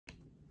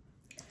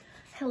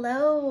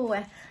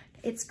Hello,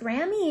 it's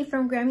Grammy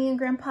from Grammy and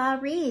Grandpa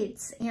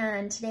Reads,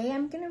 and today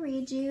I'm going to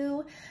read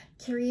you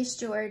Curious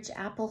George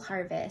Apple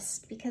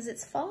Harvest because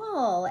it's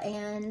fall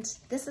and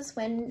this is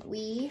when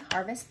we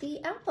harvest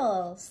the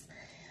apples.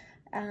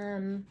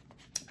 I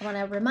want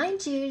to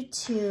remind you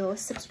to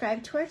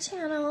subscribe to our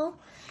channel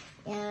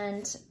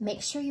and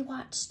make sure you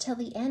watch till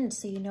the end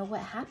so you know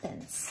what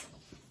happens.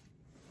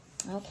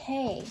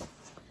 Okay, it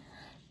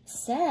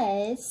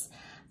says,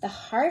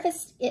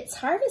 it's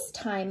harvest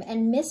time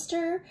and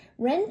Mr.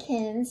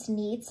 Renkins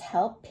needs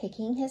help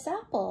picking his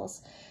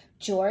apples.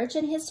 George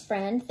and his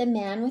friend, the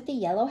man with the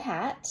yellow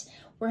hat,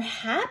 were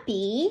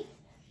happy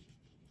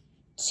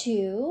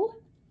to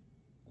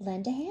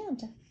lend a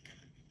hand.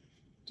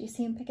 Do you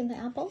see him picking the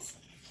apples?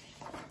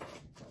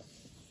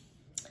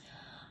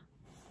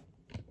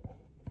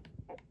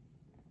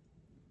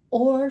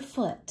 Or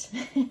foot.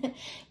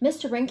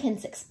 Mr.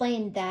 Renkins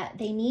explained that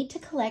they need to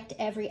collect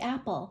every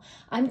apple.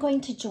 I'm going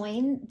to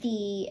join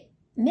the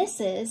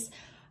missus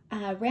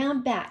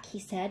round back, he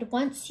said.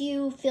 Once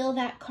you fill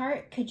that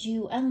cart, could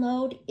you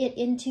unload it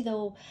into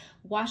the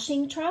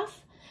washing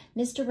trough?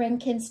 Mr.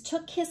 Renkins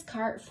took his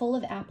cart full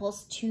of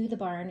apples to the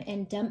barn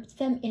and dumped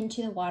them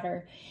into the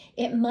water.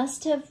 It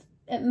must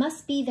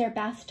be their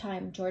bath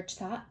time, George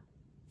thought.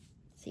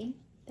 See,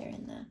 they're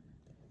in the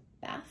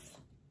bath.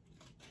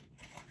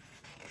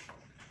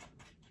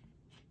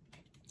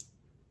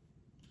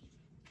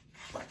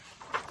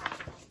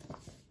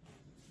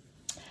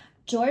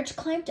 George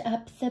climbed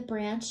up the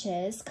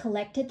branches,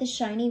 collected the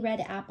shiny red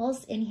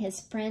apples in his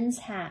friend's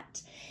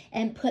hat,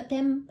 and put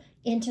them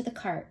into the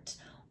cart.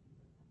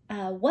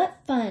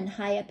 What fun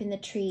high up in the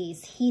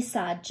trees. He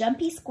saw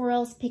jumpy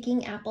squirrels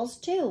picking apples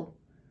too.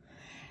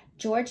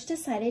 George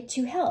decided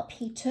to help.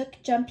 He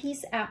took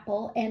Jumpy's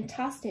apple and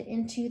tossed it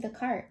into the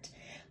cart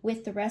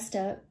with the rest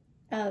of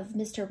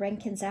Mr.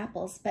 Renkins'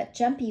 apples, but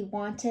Jumpy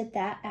wanted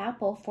that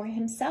apple for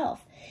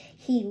himself.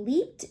 He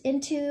leaped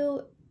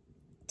to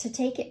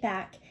take it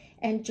back,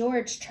 and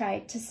George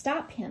tried to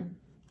stop him.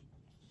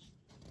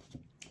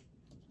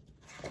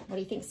 What do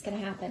you think is going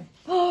to happen?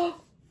 Oh,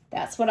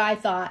 that's what I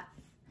thought.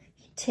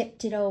 He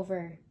tipped it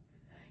over.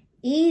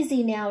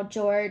 Easy now,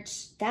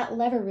 George. That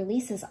lever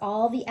releases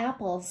all the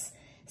apples,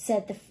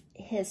 said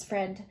his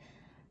friend.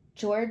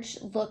 George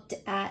looked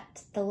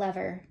at the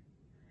lever.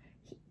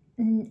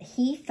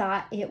 He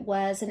thought it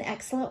was an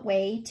excellent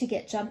way to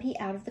get Jumpy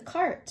out of the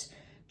cart.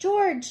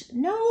 George,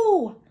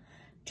 no!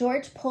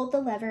 George pulled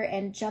the lever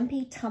and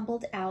Jumpy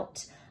tumbled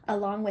out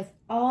along with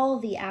all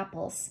the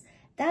apples.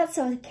 That's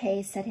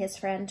okay, said his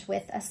friend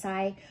with a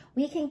sigh.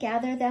 We can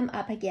gather them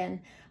up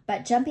again.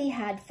 But Jumpy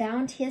had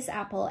found his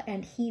apple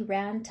and he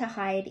ran to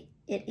hide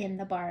it in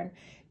the barn.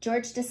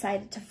 George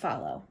decided to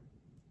follow.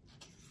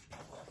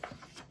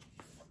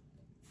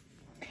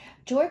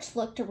 George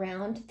looked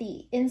around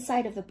the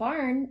inside of the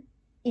barn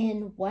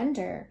in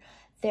wonder.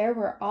 There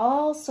were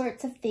all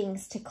sorts of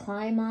things to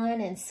climb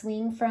on and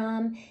swing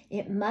from.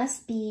 It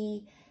must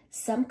be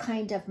some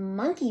kind of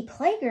monkey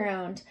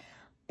playground.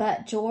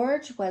 But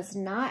George was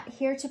not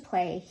here to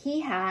play. He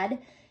had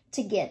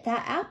to get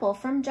that apple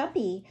from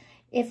Jumpy.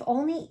 If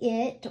only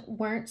it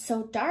weren't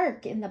so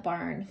dark in the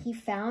barn. He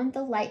found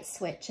the light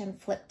switch and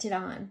flipped it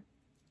on.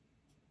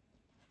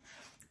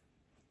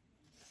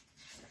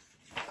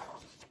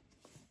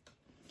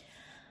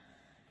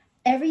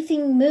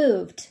 Everything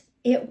moved.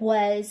 It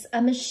was a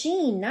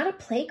machine, not a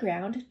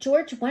playground.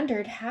 George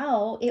wondered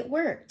how it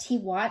worked. He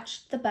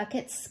watched the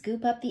buckets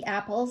scoop up the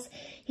apples.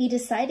 He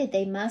decided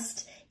they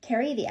must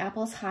carry the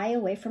apples high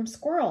away from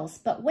squirrels.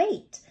 But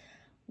wait,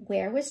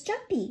 where was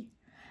Jumpy?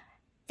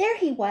 There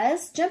he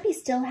was. Jumpy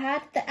still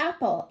had the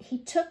apple he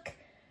took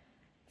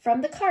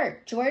from the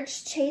cart.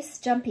 George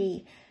chased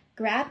Jumpy,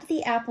 grabbed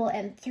the apple,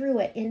 and threw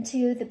it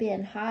into the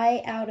bin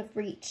high out of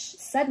reach.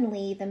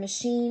 Suddenly, the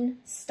machine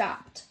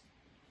stopped.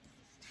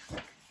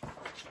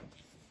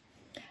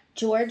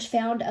 George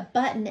found a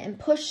button and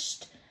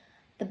pushed.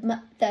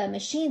 The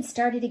machine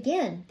started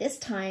again. This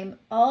time,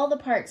 all the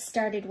parts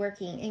started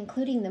working,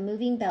 including the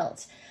moving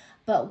belt.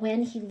 But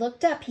when he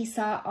looked up, he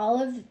saw all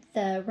of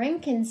the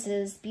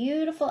Renkins'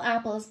 beautiful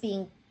apples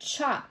being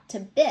chopped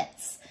to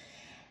bits.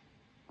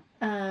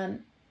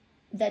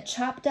 The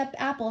chopped up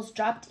apples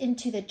dropped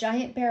into the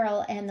giant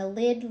barrel and the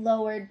lid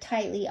lowered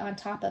tightly on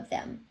top of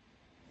them.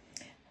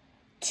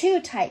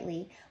 Too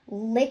tightly.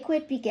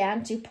 Liquid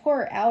began to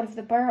pour out of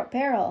the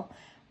barrel.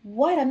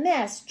 What a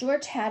mess!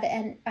 George had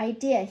an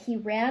idea. He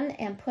ran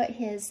and put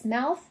his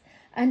mouth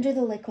under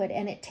the liquid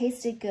and it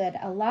tasted good,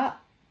 a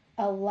lot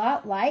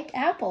like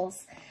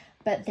apples,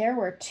 but there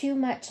were too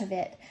much of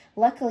it.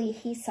 Luckily,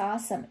 he saw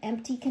some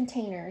empty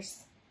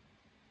containers.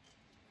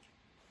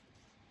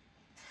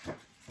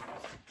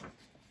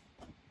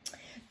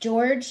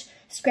 George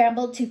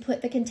scrambled to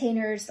put the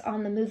containers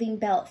on the moving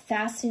belt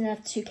fast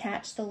enough to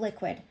catch the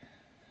liquid.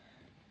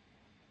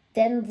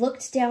 Then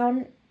looked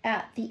down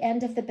at the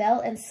end of the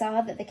belt and saw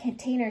that the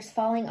containers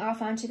falling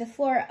off onto the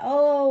floor.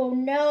 Oh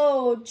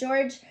no!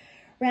 George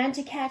ran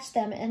to catch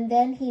them, and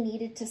then he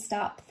needed to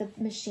stop the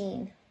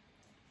machine.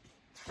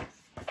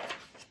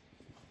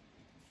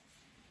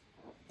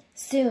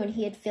 Soon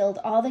he had filled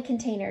all the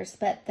containers,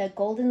 but the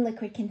golden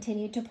liquid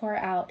continued to pour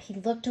out. He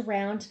looked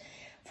around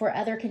for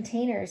other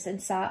containers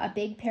and saw a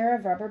big pair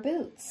of rubber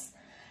boots.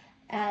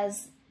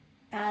 As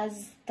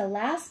the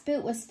last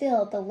boot was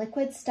filled, the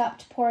liquid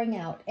stopped pouring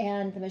out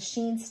and the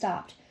machine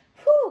stopped.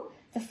 Whew!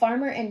 The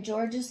farmer and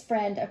George's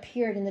friend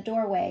appeared in the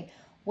doorway.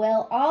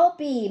 "Well, I'll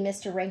be,"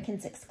 Mr.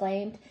 Rankins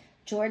exclaimed.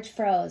 George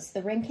froze.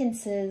 The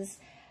Rankinses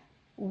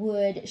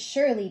would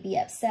surely be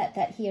upset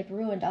that he had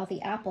ruined all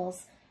the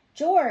apples.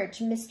 "George,"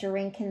 Mr.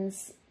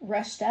 Rankins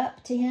rushed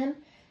up to him,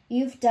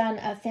 "you've done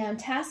a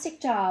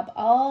fantastic job.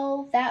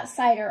 All that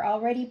cider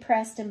already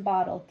pressed and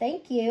bottled.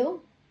 Thank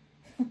you."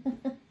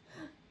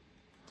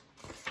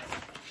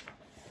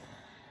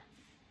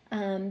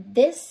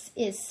 "This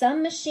is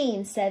some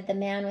machine," said the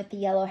man with the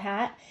yellow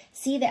hat.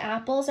 "See, the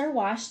apples are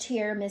washed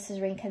here,"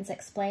 Mrs. Rankins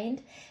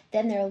explained.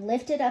 "Then they're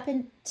lifted up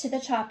into the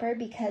chopper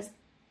because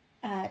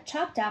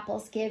chopped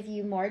apples give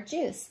you more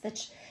juice.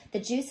 The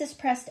juice is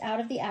pressed out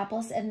of the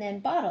apples and then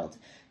bottled."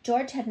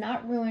 George had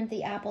not ruined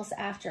the apples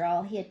after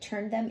all. He had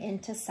turned them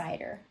into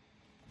cider.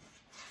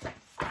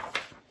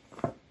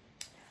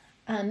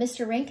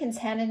 Mr. Rankins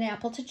handed an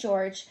apple to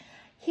George.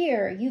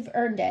 "Here, you've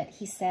earned it,"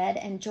 he said,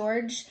 and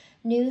George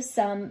knew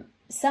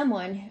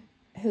someone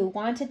who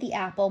wanted the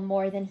apple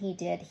more than he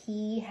did.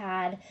 He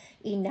had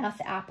enough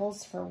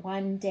apples for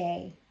one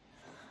day.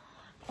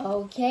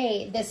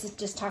 Okay, this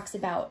just talks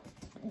about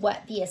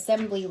what the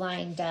assembly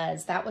line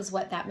does. That was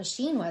what that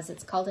machine was.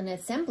 It's called an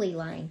assembly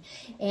line.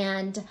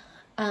 And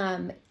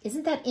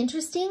isn't that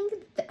interesting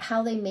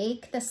how they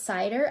make the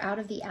cider out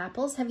of the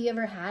apples? Have you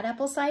ever had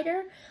apple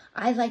cider?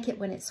 I like it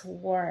when it's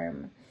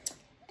warm.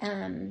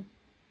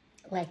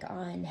 Like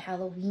on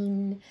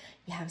Halloween,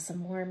 you have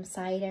some warm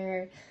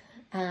cider.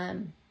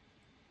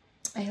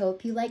 I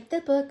hope you liked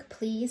the book.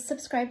 Please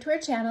subscribe to our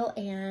channel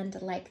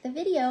and like the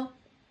video.